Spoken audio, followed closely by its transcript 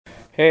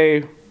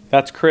Hey,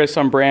 that's Chris.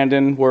 I'm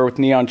Branden. We're with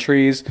Neon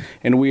Trees,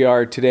 and we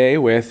are today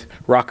with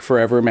Rock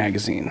Forever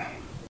magazine.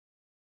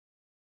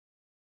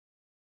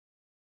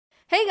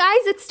 Hey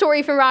guys, it's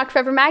Tori from Rock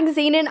Forever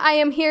magazine, and I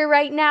am here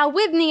right now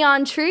with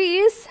Neon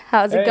Trees.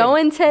 How's it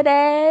going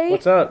today?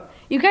 What's up?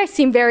 You guys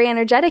seem very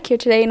energetic here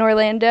today in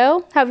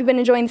Orlando. How have you been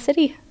enjoying the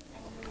city?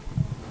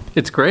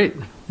 It's great.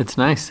 It's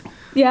nice.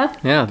 Yeah?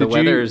 Yeah, the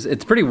weather's,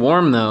 it's pretty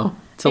warm though.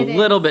 It's a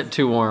little bit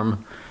too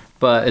warm,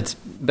 but it's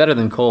better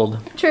than cold.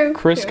 True.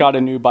 Chris got a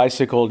new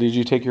bicycle. Did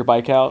you take your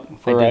bike out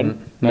for a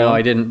ride? No,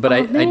 I didn't. But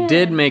I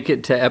did make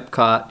it to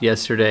Epcot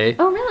yesterday.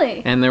 Oh,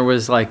 really? And there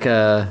was like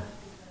a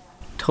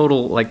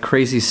total like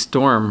crazy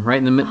storm right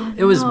in the middle.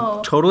 It was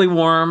totally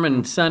warm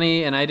and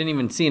sunny, and I didn't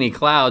even see any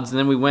clouds. And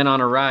then we went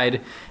on a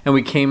ride, and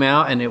we came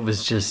out, and it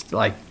was just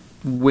like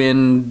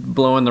wind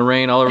blowing the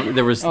rain all over.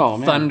 There was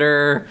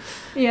thunder.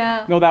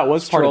 Yeah. No, that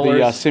was part of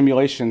the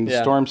simulation,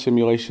 Yeah. storm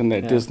simulation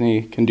that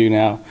Disney can do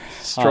now.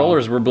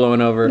 Strollers were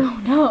blowing over.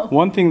 No.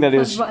 One thing that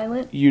is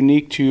violent.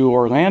 unique to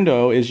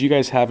Orlando is you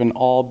guys have an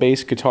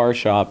all-bass guitar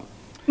shop.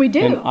 We do.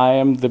 And I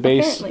am the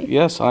bass. Apparently.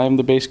 Yes, I am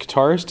the bass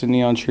guitarist in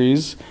Neon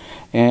Trees,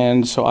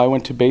 and so I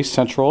went to Bass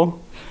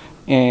Central,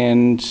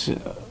 and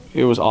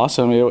it was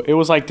awesome. It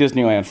was like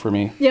Disneyland for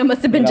me. Yeah, it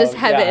must have been just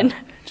heaven. Yeah.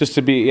 Just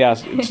to be,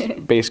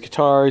 bass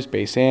guitars,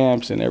 bass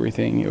amps, and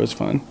everything. It was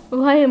fun.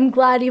 Well, I am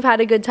glad you've had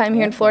a good time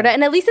here in Florida.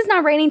 And at least it's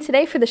not raining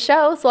today for the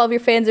show, so all of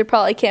your fans are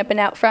probably camping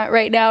out front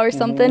right now or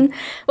something.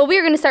 Well, we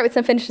are going to start with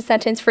some Finish the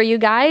Sentence for you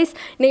guys.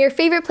 Now, your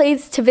favorite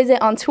place to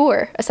visit on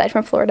tour, aside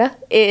from Florida,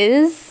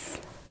 is...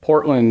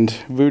 Portland,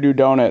 Voodoo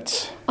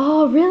Donuts.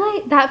 Oh,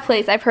 really? That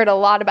place, I've heard a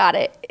lot about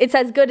it. It's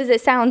as good as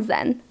it sounds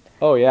then.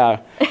 Oh yeah,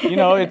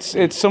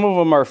 it's some of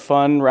them are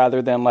fun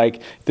rather than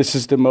like this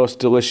is the most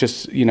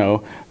delicious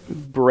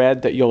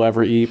bread that you'll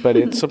ever eat,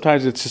 but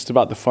sometimes it's just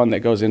about the fun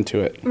that goes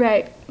into it.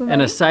 Right.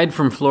 And aside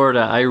from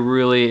Florida, I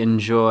really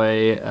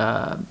enjoy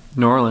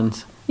New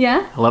Orleans.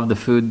 Yeah? I love the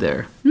food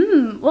there.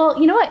 Well,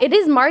 you know what? It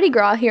is Mardi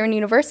Gras here in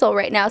Universal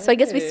right now, so I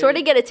guess we sort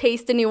of get a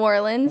taste of New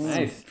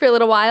Orleans for a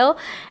little while.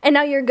 And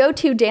now your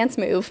go-to dance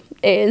move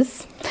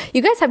is...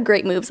 You guys have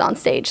great moves on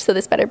stage, so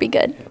this better be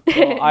good.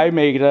 Well, I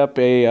made up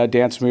a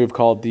dance move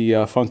called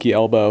the Funky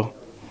Elbow.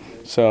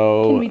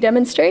 So Can we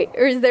demonstrate,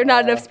 or is there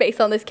not enough space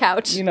on this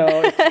couch?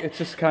 It's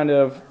just kind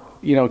of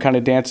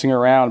dancing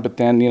around, but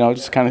then,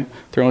 just kind of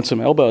throwing some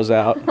elbows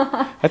out.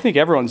 I think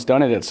everyone's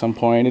done it at some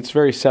point. It's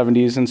very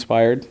 70s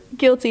inspired.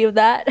 Guilty of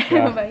that.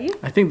 Yeah. How about you?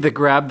 I think the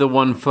grab the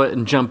one foot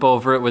and jump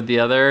over it with the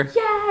other.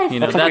 Yes!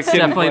 That's like That's a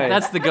kid and definitely, play.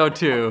 that's the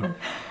go-to.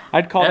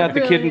 I'd call that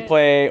the kid and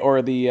play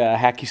or the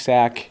hacky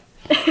sack,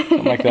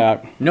 something like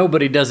that.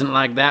 Nobody doesn't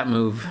like that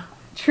move.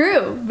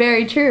 True.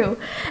 Very true.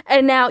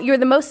 And now, you're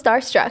the most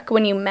starstruck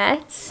when you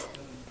met?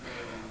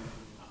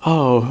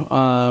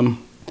 I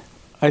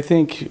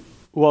think...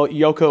 Well,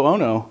 Yoko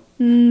Ono,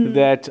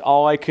 that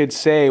all I could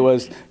say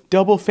was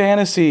Double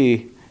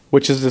Fantasy,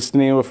 which is just the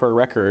name of her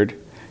record.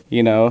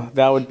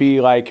 That would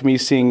be like me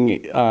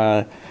seeing,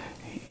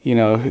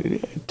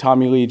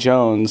 Tommy Lee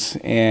Jones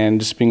and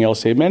just being able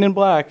to say Men in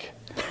Black.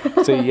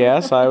 Say,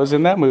 yes, I was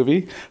in that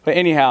movie. But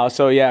anyhow,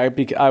 so yeah,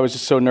 I was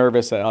just so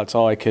nervous that that's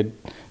all I could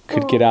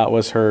get out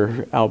was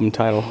her album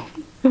title.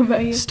 What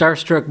about you?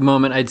 Starstruck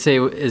moment, I'd say,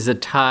 is a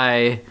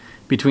tie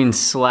between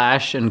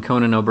Slash and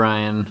Conan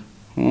O'Brien.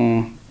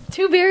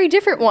 Two very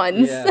different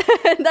ones. Yeah.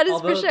 That is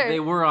Although for sure. they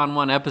were on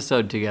one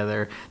episode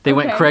together. They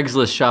went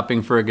Craigslist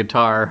shopping for a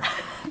guitar,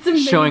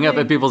 showing up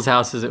at people's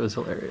houses. It was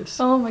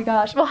hilarious. Oh my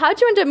gosh. Well, how'd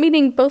you end up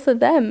meeting both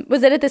of them?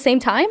 Was it at the same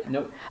time?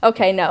 Nope.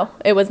 Okay, no,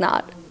 it was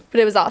not. But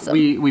it was awesome.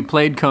 We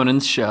played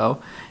Conan's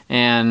show,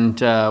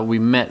 and we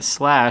met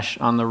Slash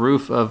on the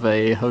roof of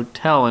a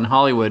hotel in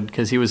Hollywood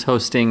because he was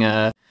hosting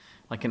an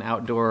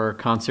outdoor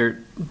concert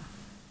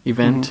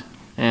event.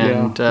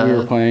 And we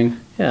were playing.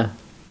 Yeah.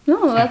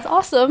 Oh, that's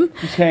awesome.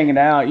 Just hanging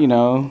out,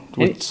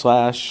 with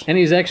Slash. And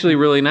he's actually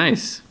really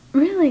nice.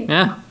 Really?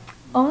 Yeah.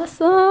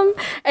 Awesome.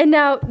 And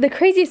now, the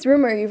craziest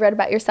rumor you've read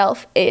about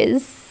yourself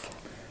is,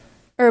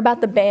 or about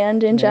the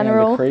band in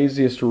general? The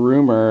craziest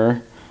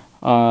rumor,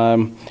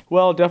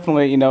 well,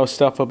 definitely,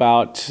 stuff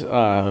about,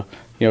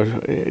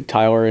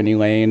 Tyler and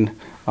Elaine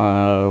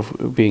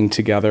being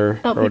together or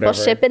people whatever.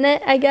 shipping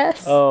it, I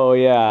guess? Oh,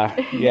 yeah.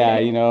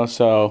 Yeah,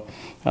 so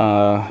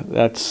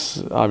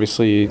that's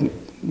obviously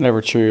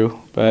never true.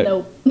 But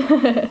Nope.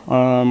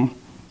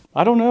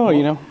 I don't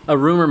know, A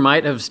rumor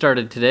might have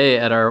started today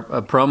at our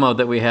promo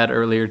that we had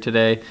earlier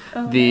today.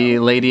 The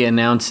lady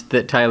announced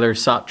that Tyler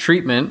sought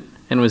treatment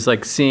and was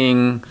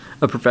seeing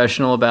a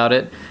professional about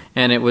it.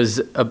 And it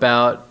was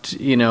about,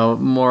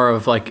 more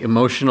of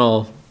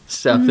emotional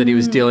stuff that he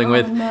was dealing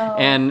with. No.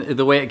 And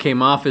the way it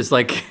came off is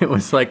it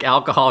was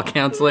alcohol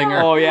counseling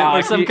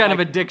or some kind of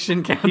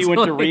addiction counseling. He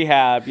went to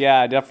rehab,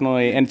 yeah,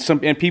 definitely.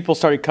 And people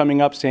started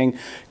coming up saying,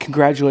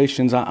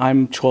 "Congratulations,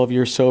 I'm 12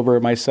 years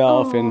sober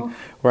myself." And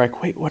we're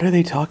like, "Wait, what are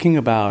they talking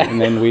about?" And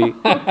then we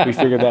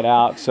figured that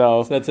out.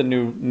 So that's a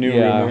new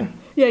rumor.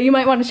 Yeah, you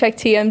might want to check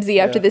TMZ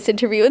after this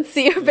interview and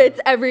see if it's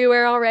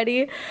everywhere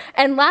already.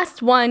 And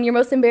last one, your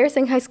most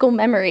embarrassing high school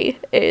memory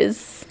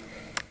is...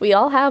 We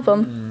all have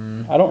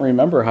them. I don't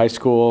remember high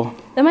school.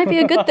 That might be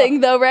a good thing,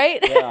 though, right?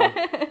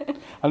 Yeah.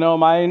 I know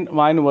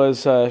mine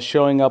was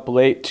showing up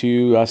late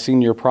to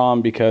senior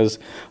prom because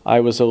I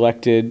was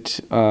elected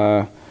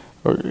to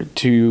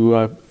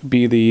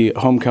be the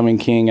homecoming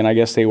king, and I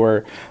guess they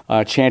were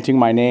chanting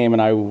my name,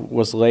 and I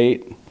was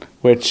late.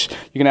 Which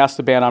you can ask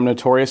the band, I'm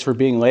notorious for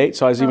being late.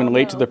 So I was even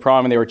late to the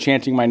prom, and they were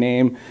chanting my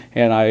name,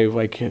 and I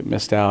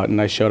missed out. And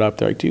I showed up.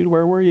 They're like, "Dude,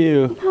 where were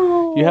you?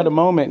 No. You had a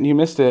moment, and you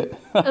missed it."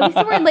 At least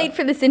you weren't late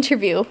for this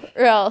interview,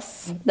 or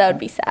else that would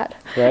be sad.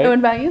 Right? And what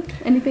about you?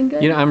 Anything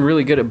good? You know, I'm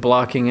really good at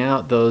blocking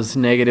out those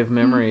negative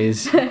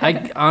memories.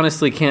 I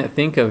honestly can't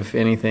think of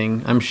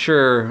anything. I'm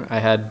sure I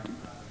had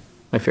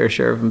my fair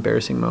share of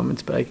embarrassing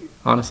moments, but I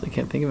honestly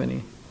can't think of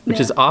any, which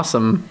is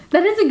awesome.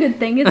 That is a good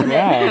thing, isn't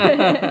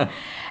it?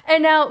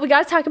 And now we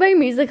got to talk about your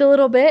music a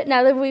little bit.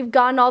 Now that we've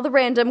gotten all the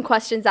random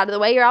questions out of the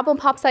way, your album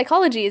Pop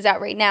Psychology is out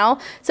right now.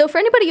 So for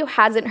anybody who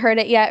hasn't heard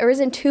it yet or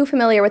isn't too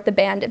familiar with the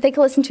band, if they could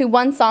listen to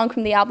one song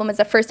from the album as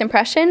a first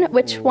impression,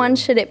 which one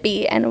should it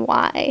be and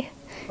why?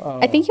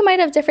 I think you might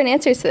have different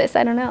answers to this.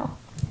 I don't know.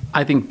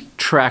 I think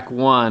track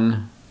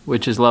 1,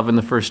 which is Love in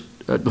the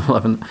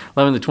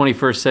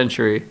 21st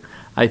Century,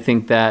 I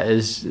think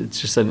it's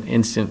just an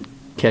instant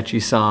catchy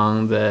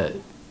song that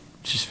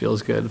just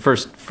feels good. The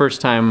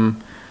first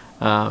time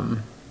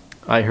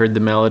I heard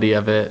the melody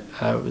of it,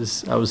 I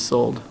was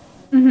sold.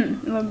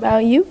 Mm-hmm. What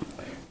about you?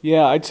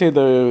 Yeah, I'd say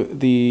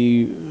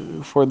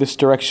for this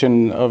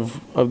direction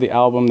of the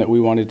album that we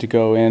wanted to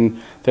go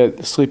in,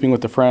 that Sleeping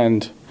with a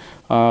Friend,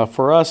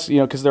 for us,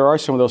 because there are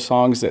some of those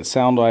songs that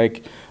sound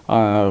like,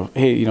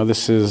 hey,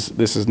 this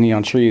is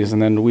Neon Trees,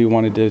 and then we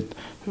wanted to,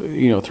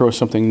 throw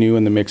something new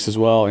in the mix as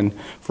well. And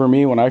for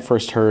me, when I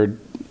first heard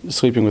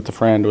Sleeping with a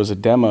Friend was a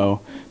demo,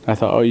 I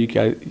thought, oh, you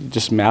guys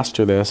just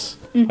master this.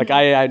 Mm-hmm. Like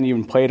I hadn't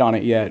even played on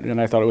it yet,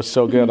 and I thought it was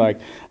so good. Like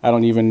I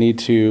don't even need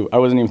to. I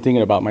wasn't even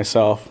thinking about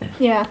myself.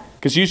 Yeah.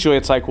 Because usually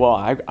it's like, well,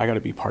 I got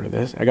to be part of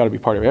this. I got to be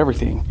part of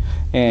everything.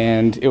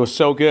 And it was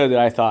so good that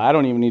I thought I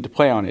don't even need to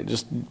play on it.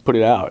 Just put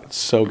it out. It's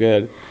so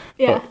good.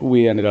 Yeah. But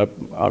we ended up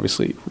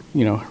obviously,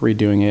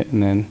 redoing it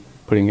and then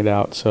putting it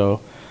out. So,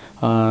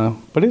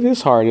 but it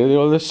is hard.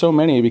 There's so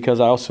many, because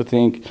I also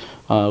think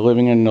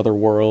Living in Another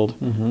World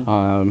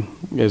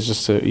is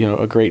just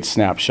a great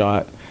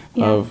snapshot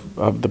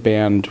of the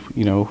band,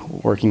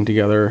 working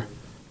together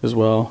as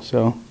well.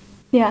 So.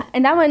 Yeah,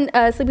 and that one,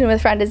 Sleeping with a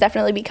Friend, has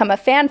definitely become a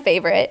fan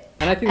favorite.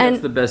 And I think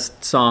that's the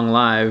best song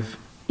live,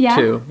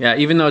 too. Yeah,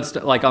 even though it's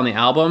like on the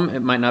album,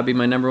 it might not be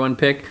my number one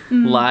pick.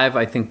 Mm-hmm. Live,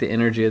 I think the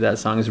energy of that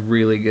song is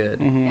really good.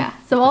 Mm-hmm. Yeah,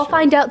 so I'll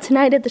find out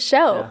tonight at the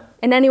show. Yeah.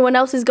 And anyone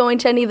else who's going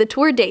to any of the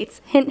tour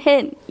dates, hint,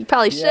 hint, you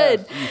probably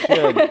should. Yes, you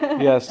should.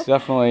 Yes,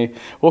 definitely.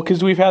 Well,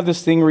 because we've had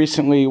this thing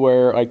recently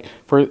where, like,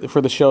 for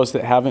the shows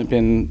that haven't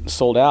been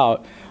sold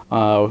out,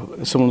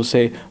 someone will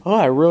say, oh,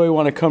 I really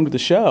want to come to the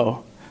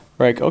show.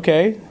 Like,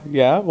 okay,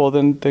 yeah, well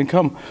then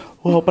come.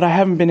 Well, but I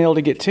haven't been able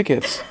to get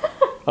tickets.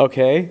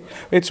 Okay,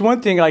 it's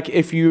one thing, like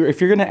if you're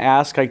gonna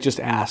ask, like just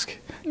ask,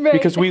 right.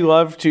 Because we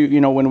love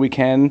to, when we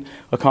can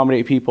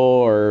accommodate people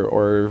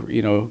or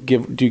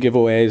do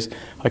giveaways,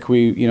 like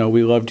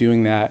we love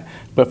doing that.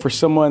 But for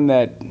someone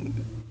that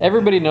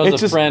everybody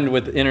knows a friend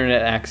with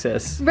internet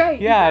access, right?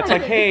 Yeah, it's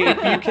like, hey,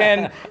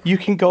 you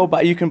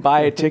can buy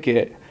a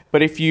ticket,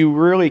 but if you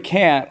really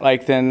can't,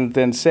 like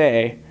then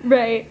say,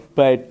 right.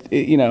 But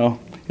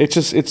It's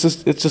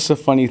just a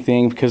funny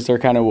thing, because they're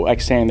kind of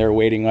like standing there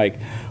waiting, like,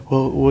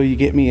 well, will you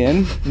get me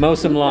in? Mow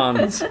some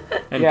lawns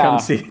and come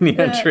see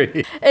Neon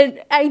Tree. And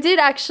I did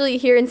actually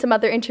hear in some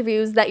other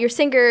interviews that your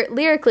singer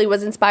lyrically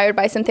was inspired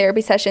by some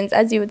therapy sessions,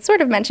 as you had sort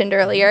of mentioned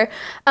earlier.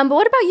 But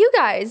what about you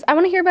guys? I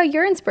want to hear about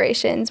your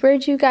inspirations. Where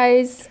did you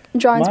guys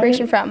draw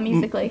inspiration from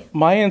musically?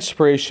 My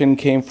inspiration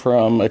came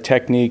from a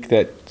technique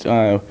that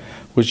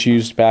was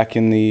used back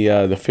in the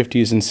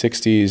 50s and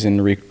 60s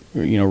in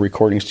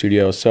recording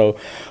studios. So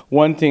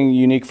one thing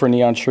unique for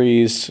Neon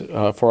Trees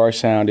for our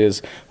sound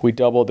is we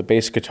doubled the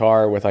bass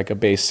guitar with like a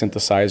bass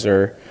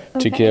synthesizer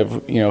to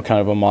give kind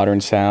of a modern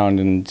sound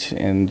and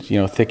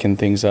thicken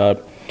things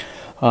up.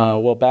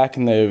 Well, back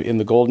in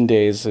the golden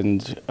days,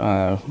 and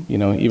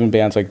even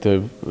bands like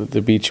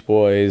the Beach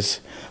Boys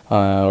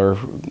or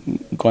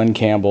Glenn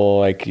Campbell,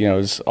 like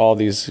all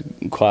these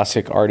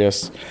classic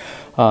artists.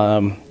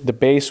 The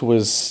bass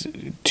was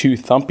too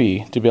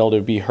thumpy to be able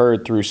to be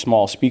heard through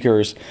small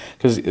speakers,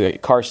 because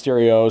car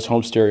stereos,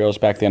 home stereos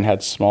back then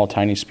had small,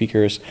 tiny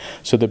speakers,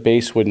 so the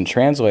bass wouldn't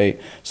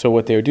translate. So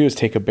what they would do is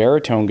take a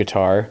baritone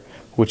guitar,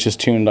 which is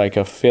tuned like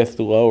a fifth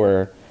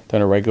lower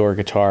than a regular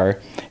guitar,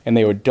 and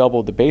they would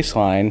double the bass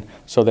line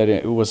so that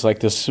it was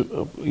like this,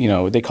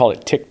 they call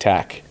it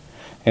tic-tac.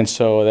 And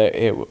so that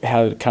it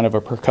had kind of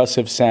a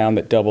percussive sound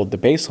that doubled the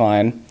bass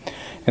line.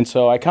 And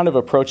so I kind of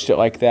approached it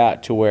like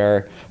that, to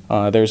where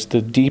there's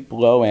the deep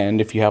low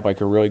end if you have like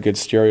a really good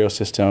stereo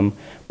system,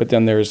 but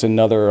then there's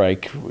another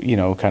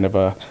kind of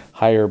a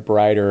higher,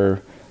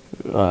 brighter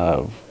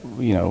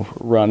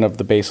run of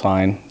the bass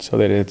line so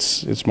that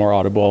it's more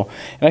audible.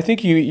 And I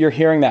think you're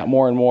hearing that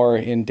more and more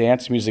in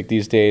dance music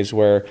these days,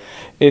 where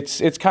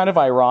it's kind of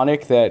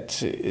ironic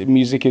that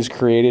music is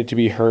created to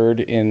be heard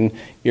in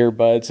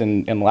earbuds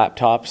and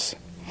laptops.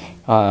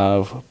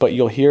 But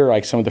you'll hear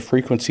like some of the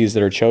frequencies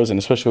that are chosen,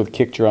 especially with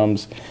kick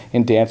drums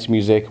in dance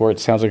music, where it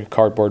sounds like a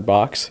cardboard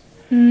box.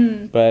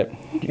 But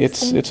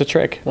it's a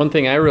trick. One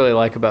thing I really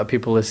like about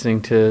people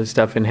listening to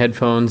stuff in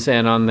headphones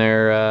and on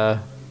their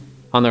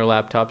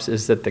laptops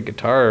is that the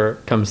guitar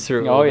comes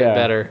through a little bit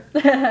better.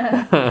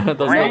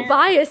 No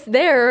bias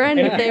there or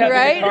anything,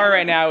 right? The guitar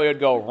right now, it would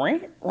go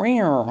ring,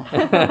 ring.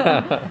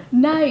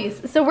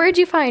 Nice. So where'd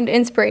you find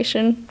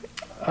inspiration?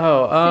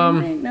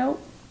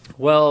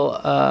 Well,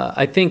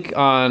 I think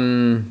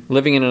on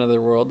Living in Another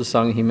World, the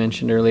song he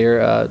mentioned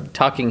earlier,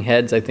 Talking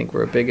Heads, I think,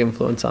 were a big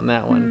influence on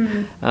that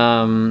one.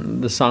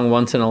 The song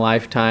Once in a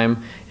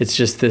Lifetime, it's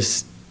just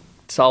this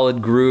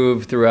solid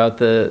groove throughout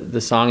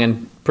the song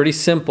and pretty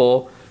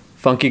simple,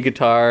 funky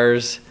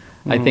guitars.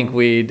 I think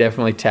we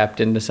definitely tapped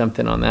into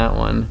something on that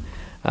one.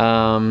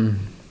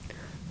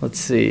 Let's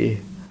see.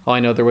 Oh,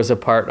 I know there was a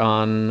part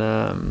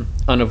on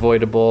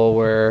Unavoidable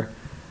where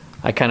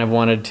I kind of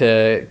wanted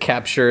to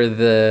capture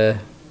the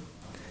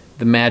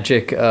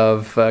magic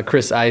of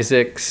Chris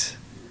Isaak's,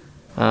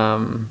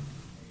 what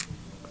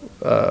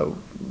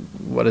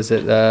is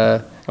it?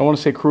 I want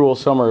to say Cruel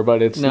Summer,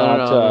 but it's not.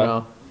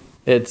 No.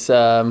 It's,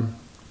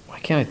 why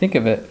can't I think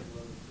of it?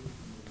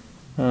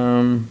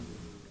 We're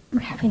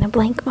having a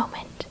blank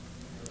moment.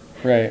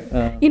 Right.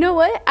 You know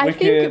what? I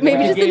think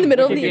maybe just in the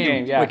middle of the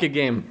game. Yeah. Wicked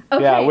Game.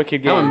 Okay. Yeah,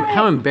 Wicked Game.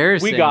 How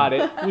embarrassing. We got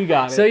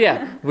it. So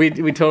yeah, we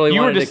totally You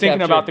were wanted just to thinking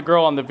capture- about the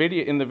girl in the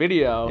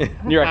video.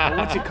 And you're like,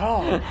 what's it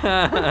called?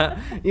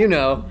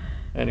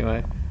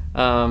 Anyway,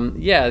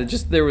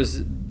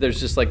 there's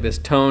just like this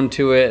tone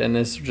to it, and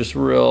it's just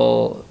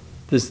real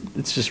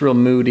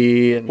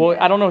moody. And Well,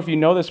 I don't know if you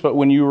know this, but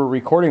when you were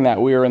recording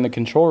that, we were in the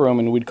control room,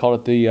 and we'd call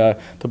it the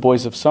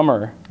Boys of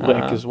Summer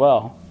lick as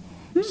well.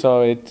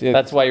 So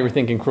that's why you were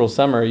thinking Cruel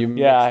Summer. You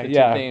mixed the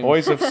two themes.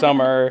 Boys of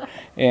Summer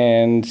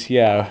and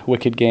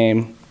Wicked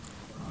Game.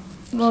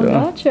 Well,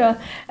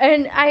 gotcha.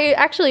 And I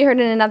actually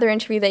heard in another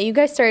interview that you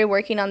guys started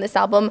working on this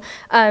album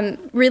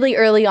really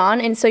early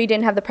on, and so you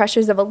didn't have the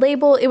pressures of a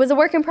label. It was a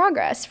work in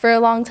progress for a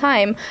long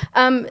time.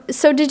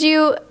 So did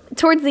you,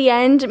 towards the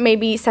end,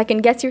 maybe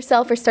second guess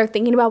yourself or start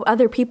thinking about what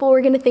other people were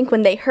going to think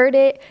when they heard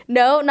it?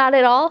 No, not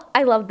at all?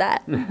 I love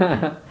that.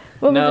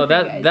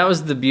 That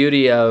was the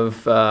beauty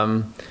of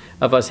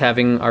us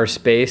having our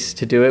space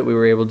to do it. We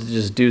were able to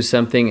just do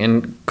something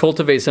and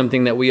cultivate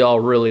something that we all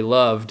really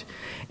loved.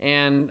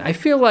 And I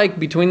feel like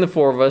between the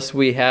four of us,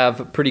 we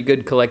have pretty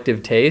good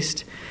collective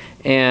taste.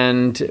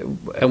 And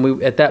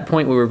we at that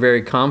point, we were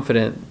very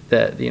confident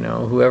that,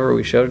 whoever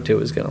we showed it to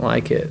was going to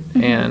like it.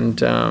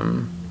 And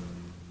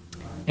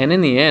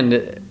in the end,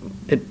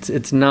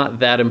 it's not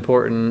that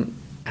important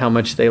how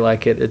much they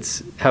like it.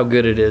 It's how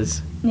good it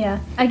is. Yeah.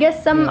 I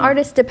guess some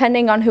artists,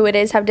 depending on who it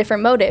is, have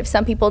different motives.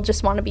 Some people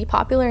just want to be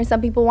popular, and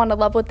some people want to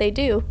love what they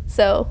do.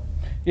 So...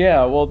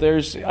 Yeah, well,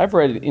 I've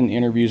read in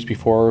interviews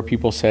before where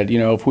people said,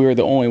 if we were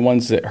the only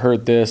ones that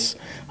heard this,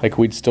 like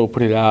we'd still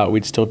put it out,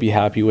 we'd still be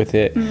happy with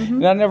it.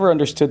 And I never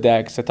understood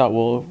that because I thought,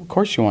 well, of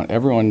course you want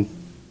everyone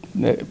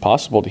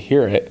possible to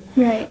hear it.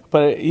 Right.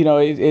 But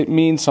it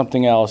means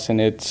something else, and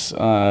it's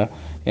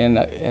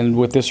and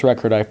with this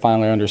record, I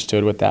finally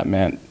understood what that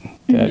meant.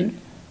 Yeah,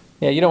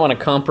 you don't want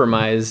to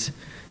compromise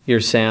your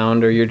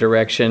sound or your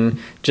direction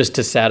just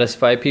to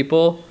satisfy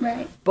people.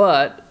 Right.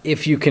 But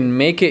if you can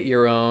make it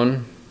your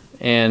own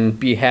and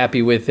be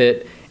happy with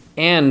it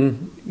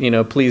and,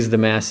 please the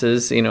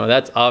masses,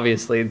 that's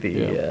obviously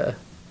the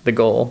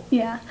goal.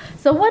 Yeah.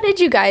 So what did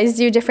you guys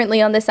do differently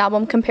on this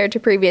album compared to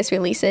previous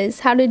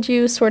releases? How did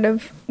you sort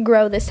of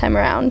grow this time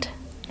around?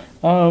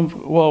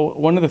 Well,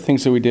 one of the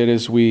things that we did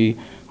is we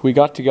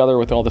got together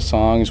with all the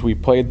songs. We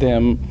played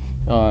them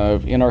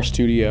in our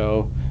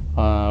studio.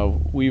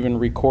 We even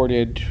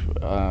recorded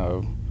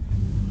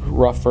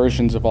rough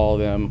versions of all of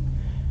them.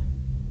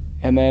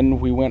 And then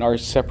we went our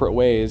separate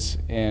ways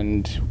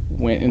and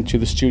went into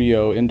the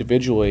studio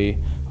individually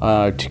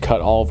to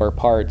cut all of our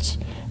parts.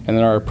 And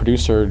then our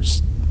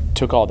producers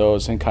took all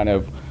those and kind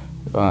of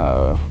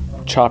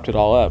chopped it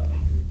all up.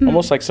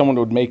 Almost like someone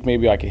would make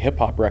maybe like a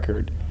hip-hop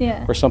record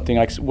or something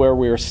like where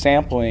we were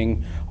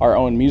sampling our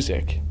own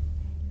music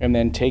and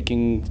then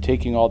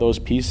taking all those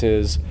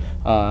pieces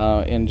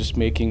and just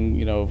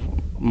making,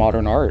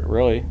 modern art,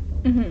 really.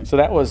 So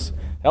that was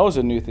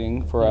a new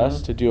thing for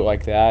us to do it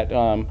like that.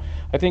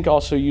 I think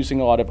also using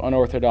a lot of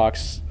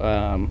unorthodox,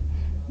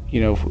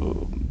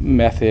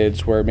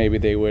 methods where maybe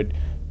they would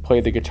play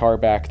the guitar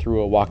back through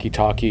a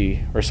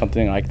walkie-talkie or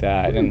something like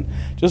that, and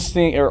just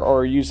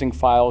or using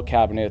file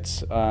cabinets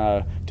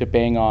to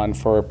bang on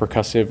for a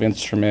percussive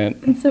instrument.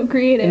 It's so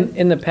creative.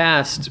 In the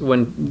past,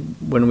 when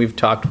we've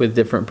talked with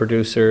different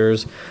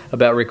producers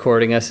about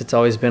recording us, it's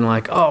always been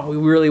like, oh, we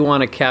really want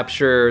to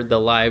capture the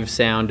live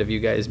sound of you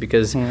guys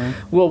because,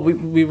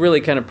 we really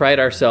kind of pride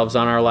ourselves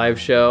on our live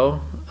show.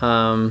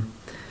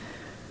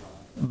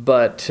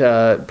 but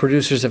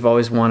producers have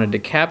always wanted to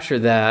capture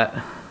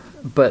that,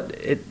 but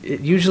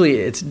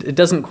it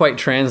doesn't quite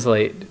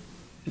translate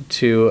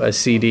to a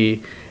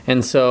CD.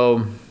 And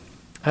so,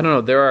 I don't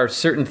know, there are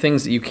certain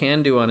things that you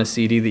can do on a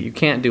CD that you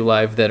can't do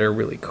live that are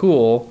really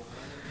cool.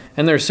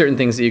 And there are certain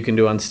things that you can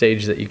do on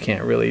stage that you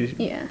can't really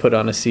put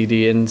on a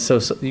CD. And so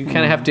you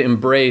kind of have to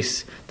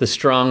embrace the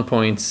strong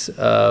points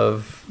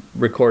of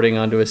recording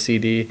onto a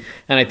CD.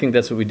 And I think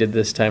that's what we did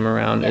this time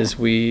around, is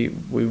we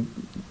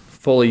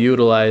fully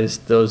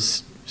utilized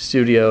those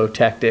studio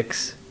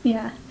tactics.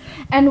 Yeah.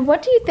 And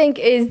what do you think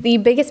is the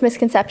biggest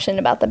misconception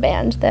about the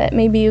band that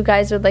maybe you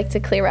guys would like to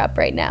clear up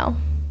right now?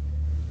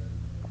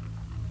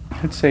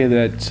 I'd say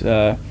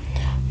that,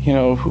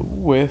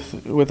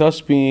 with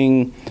us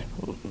being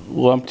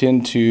lumped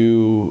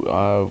into,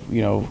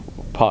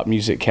 pop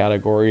music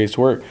categories,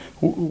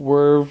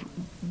 we're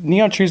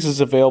Neon Trees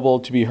is available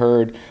to be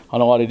heard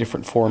on a lot of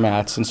different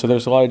formats. And so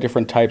there's a lot of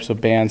different types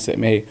of bands that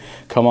may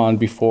come on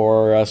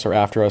before us or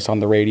after us on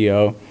the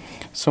radio.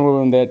 Some of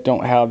them that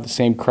don't have the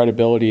same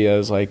credibility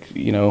as a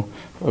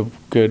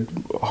good,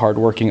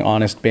 hardworking,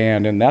 honest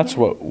band. And that's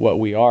what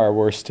we are.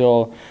 We're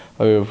still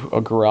a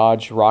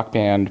garage rock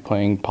band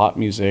playing pop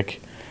music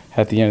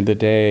at the end of the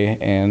day.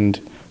 And,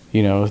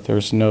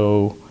 there's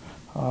no,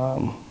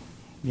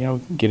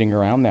 getting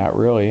around that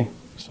really.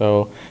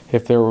 So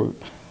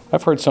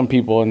I've heard some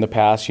people in the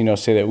past,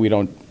 say that we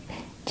don't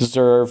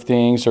deserve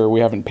things or we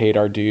haven't paid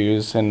our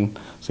dues. And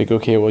it's like,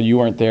 okay, well, you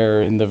weren't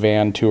there in the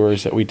van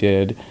tours that we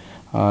did.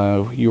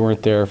 You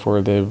weren't there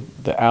for the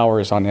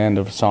hours on end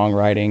of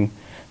songwriting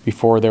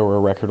before there were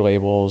record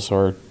labels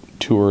or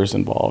tours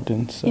involved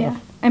and stuff. Yeah.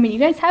 I mean, you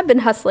guys have been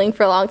hustling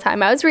for a long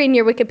time. I was reading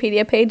your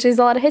Wikipedia page. There's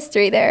a lot of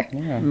history there.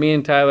 Yeah. Me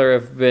and Tyler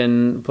have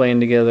been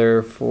playing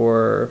together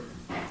for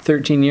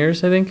 13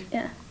 years, I think.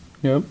 Yeah.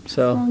 Yep.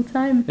 So, a long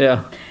time.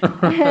 Yeah.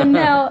 And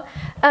now,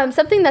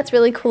 something that's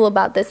really cool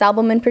about this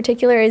album in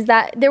particular is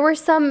that there were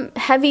some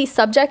heavy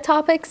subject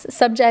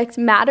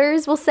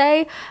matters, we'll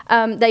say,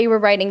 that you were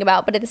writing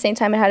about, but at the same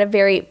time it had a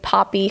very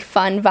poppy,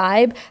 fun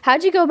vibe.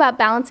 How'd you go about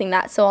balancing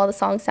that so all the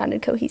songs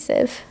sounded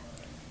cohesive?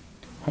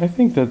 I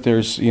think that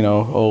there's, a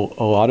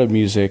lot of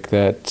music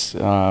that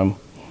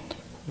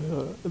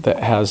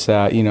has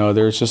that,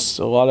 there's just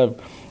a lot of,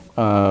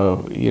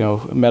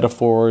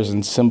 metaphors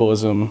and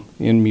symbolism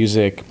in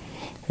music.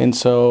 And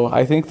so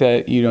I think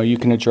that, you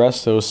can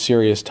address those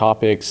serious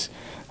topics,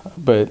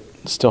 but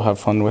still have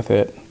fun with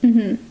it.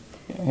 Mm-hmm.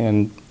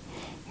 And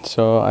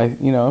so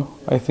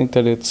I think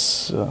that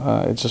it's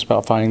just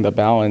about finding the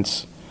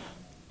balance.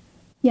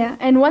 Yeah,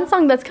 and one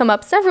song that's come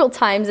up several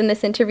times in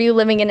this interview,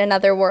 Living in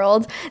Another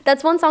World,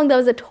 that's one song that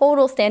was a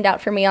total standout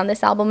for me on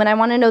this album, and I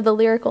want to know the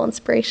lyrical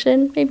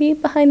inspiration maybe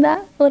behind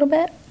that a little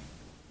bit.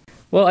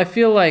 Well, I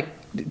feel like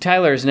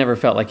Tyler's never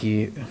felt like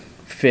he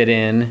fit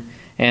in,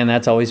 and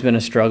that's always been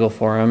a struggle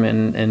for him,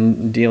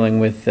 and dealing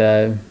with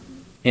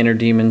inner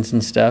demons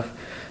and stuff.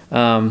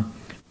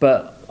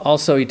 But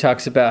also he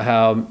talks about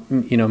how,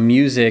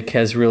 music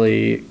has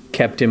really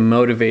kept him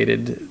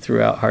motivated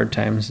throughout hard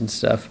times and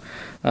stuff.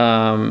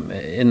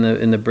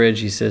 In the bridge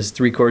he says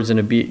 3 chords and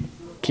a beat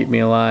keep me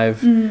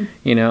alive.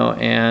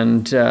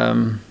 And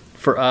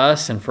for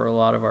us and for a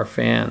lot of our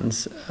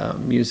fans,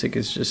 music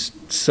is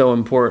just so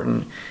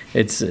important.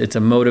 It's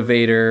a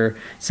motivator,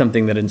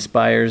 something that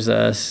inspires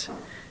us,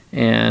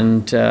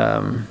 and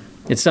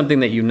it's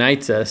something that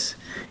unites us,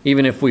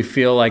 even if we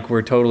feel like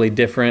we're totally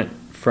different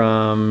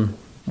from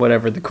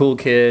whatever the cool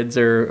kids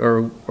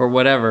or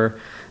whatever.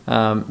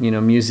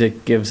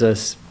 Music gives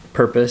us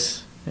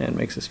purpose and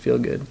makes us feel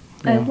good.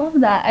 I love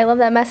that. I love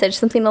that message,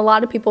 something a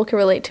lot of people can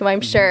relate to,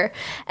 I'm sure.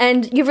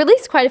 And you've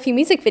released quite a few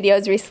music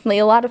videos recently,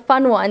 a lot of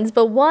fun ones,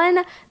 but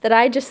one that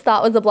I just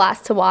thought was a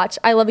blast to watch,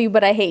 I Love You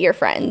But I Hate Your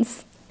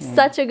Friends.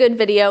 Such a good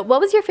video. What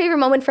was your favorite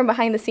moment from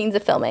behind the scenes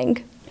of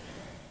filming?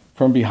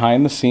 From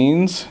behind the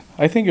scenes,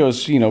 I think it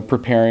was,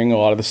 preparing a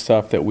lot of the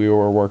stuff that we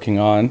were working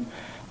on.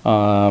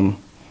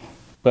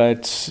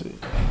 But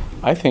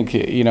I think,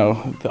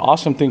 the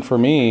awesome thing for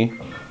me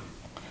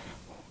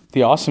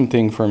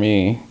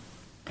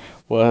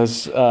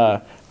was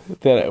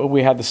that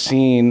we had the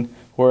scene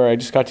where I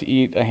just got to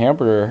eat a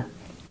hamburger.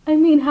 I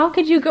mean, how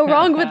could you go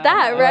wrong with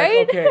that,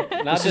 right?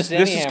 Okay, Not just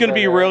this is going to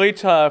be really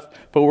tough,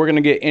 but we're going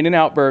to get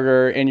In-N-Out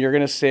Burger, and you're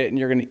going to sit and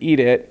you're going to eat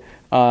it,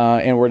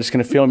 and we're just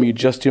going to film you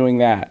just doing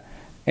that.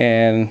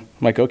 And I'm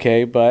like,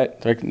 okay,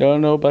 but they're like,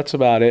 no buts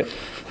about it.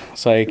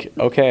 It's like,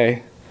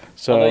 okay.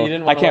 So although you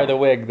didn't want to wear the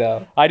wig,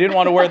 though. I didn't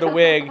want to wear the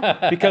wig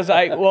because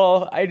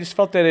I just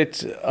felt that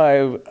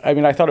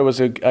I thought it was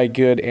a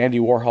good Andy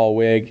Warhol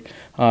wig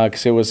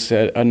because it was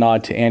a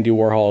nod to Andy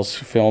Warhol's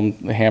film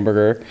The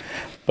Hamburger.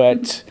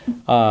 But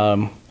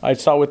I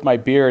saw with my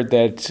beard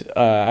that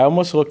I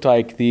almost looked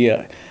like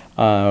I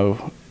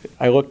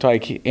looked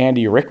like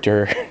Andy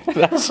Richter.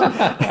 That's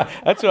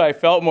what I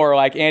felt more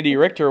like Andy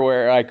Richter,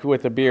 where like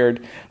with a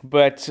beard.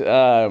 But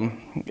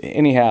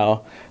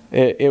anyhow.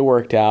 it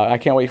worked out. I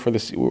can't wait for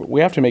this.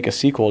 We have to make a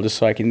sequel just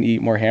so I can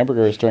eat more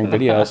hamburgers during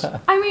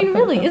videos. I mean,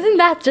 really, isn't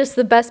that just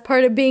the best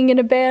part of being in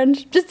a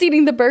band? Just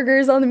eating the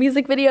burgers on the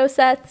music video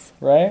sets?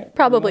 Right?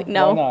 Probably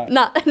no. Why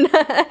Not. And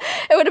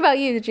what about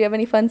you? Did you have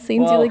any fun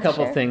scenes you like a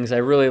couple to share? things. I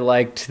really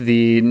liked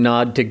the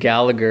nod to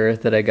Gallagher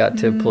that I got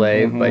to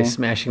play by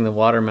smashing the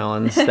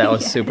watermelons. That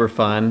was super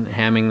fun,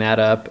 hamming that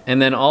up.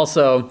 And then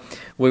also,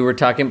 we were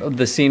talking about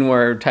the scene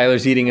where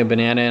Tyler's eating a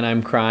banana and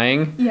I'm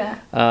crying.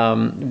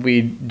 Yeah.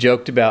 We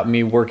joked about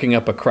me working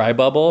up a cry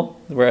bubble,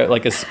 where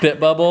like a spit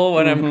bubble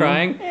when I'm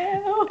crying.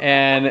 Ew.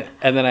 And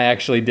then I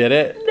actually did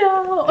it.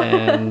 No.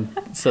 And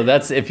so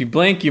that's, if you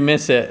blink, you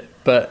miss it.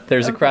 But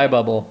there's a cry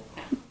bubble.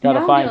 Gotta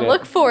Now I'm find gonna it.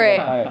 Look for it.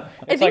 Right.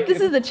 I think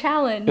this is the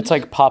challenge. It's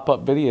like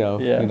pop-up video,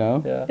 Yeah, you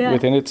know, yeah.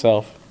 within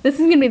itself. This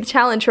is going to be the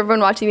challenge for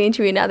everyone watching the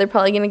interview now. They're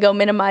probably going to go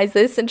minimize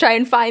this and try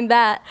and find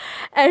that.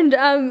 And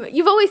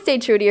you've always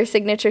stayed true to your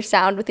signature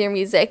sound with your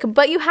music,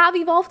 but you have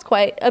evolved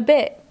quite a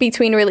bit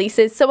between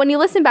releases. So when you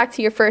listen back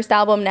to your first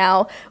album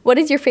now, what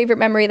is your favorite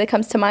memory that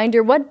comes to mind,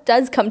 or what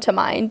does come to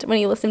mind when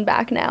you listen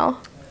back now?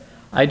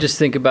 I just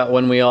think about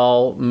when we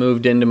all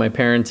moved into my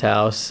parents'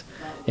 house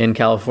in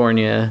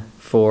California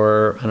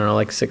for, I don't know,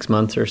 like 6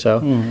 months or so.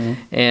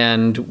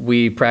 And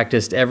we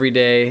practiced every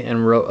day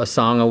and wrote a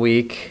song a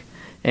week.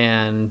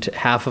 And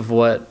half of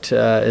what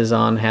is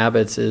on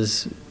Habits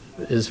is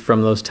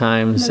from those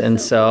times. And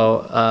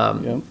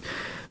so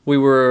we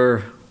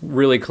were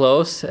really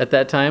close at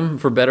that time,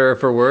 for better or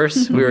for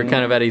worse. We were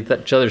kind of at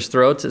each other's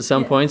throats at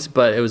some points,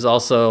 but it was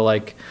also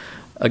like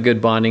a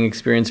good bonding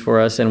experience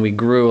for us, and we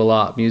grew a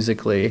lot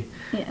musically.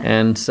 Yeah.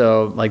 And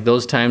so like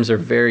those times are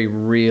very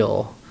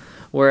real.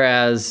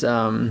 Whereas,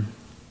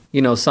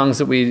 you know, songs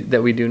that we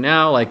do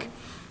now, like,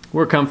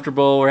 we're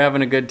comfortable, we're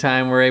having a good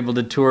time, we're able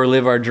to tour,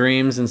 live our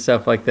dreams and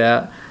stuff like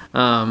that.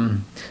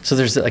 So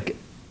there's like,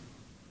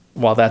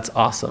 well, that's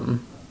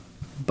awesome.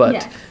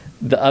 But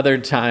the other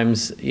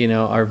times, you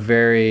know, are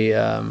very...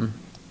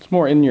 It's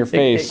more in your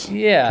face.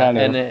 kind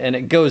of. And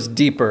it goes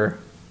deeper,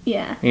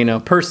 Yeah. you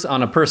know,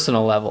 on a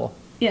personal level.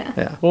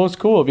 Yeah. Well, it's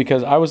cool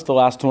because I was the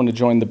last one to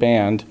join the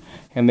band,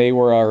 and they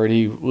were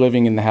already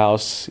living in the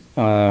house.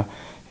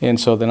 And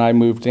so then I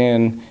moved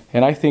in,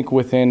 and I think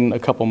within a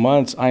couple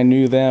months, I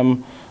knew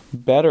them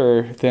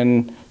better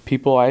than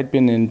people I'd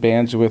been in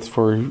bands with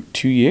for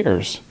 2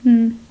 years.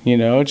 You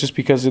know, just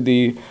because of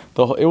it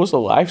was a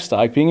lifestyle.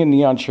 Like being in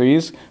Neon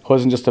Trees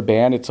wasn't just a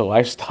band; it's a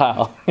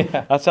lifestyle.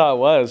 That's how it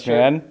was,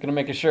 man. Gonna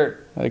make a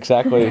shirt.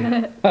 Exactly.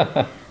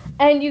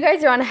 And you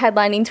guys are on a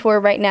headlining tour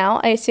right now.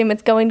 I assume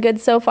it's going good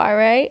so far,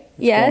 right?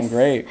 Yes. Going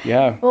great.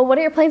 Yeah. Well, what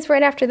are your plans for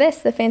right after this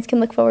the fans can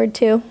look forward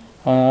to?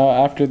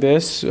 After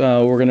this,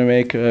 we're gonna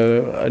make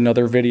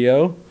another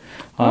video.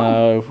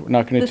 We're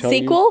not gonna The tell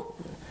sequel? you.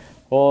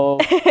 Well,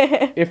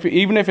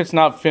 even if it's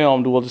not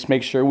filmed, we'll just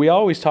make sure. We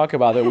always talk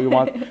about it. We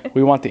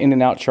want the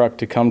In-N-Out truck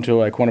to come to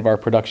like one of our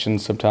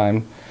productions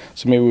sometime,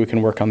 so maybe we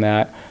can work on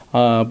that.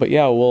 But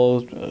yeah, we'll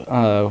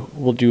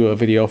do a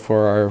video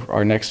for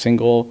our next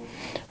single,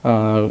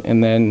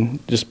 and then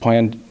just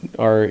plan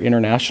our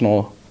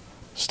international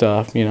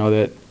stuff. You know,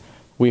 that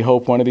we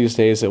hope one of these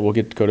days that we'll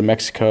get to go to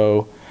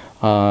Mexico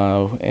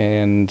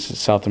and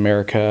South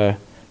America.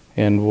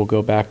 And we'll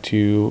go back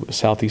to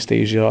Southeast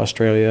Asia,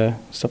 Australia,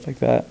 stuff like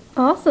that.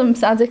 Awesome.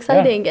 Sounds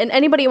exciting. And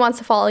anybody who wants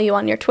to follow you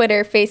on your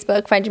Twitter,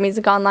 Facebook, find your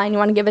music online, you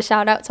want to give a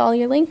shout out to all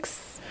your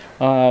links?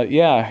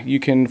 Yeah, you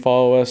can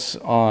follow us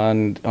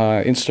on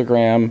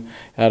Instagram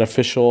at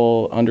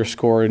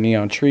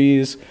official_Neon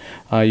Trees.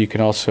 You can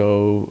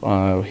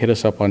also hit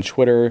us up on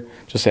Twitter,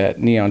 just at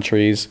Neon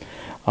Trees.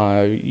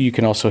 You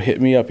can also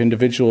hit me up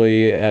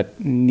individually at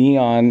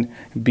Neon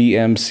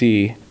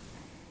BMC.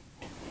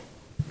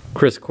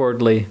 Chris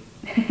Cordley.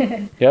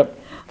 Yep.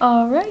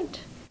 All right.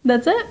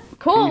 That's it.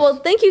 Cool. Peace. Well,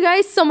 thank you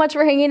guys so much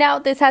for hanging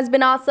out. This has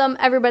been awesome.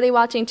 Everybody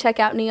watching, check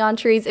out Neon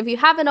Trees. If you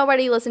haven't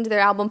already listened to their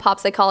album Pop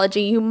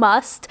Psychology, you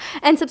must.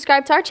 And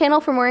subscribe to our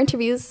channel for more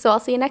interviews. So I'll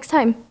see you next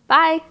time.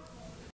 Bye.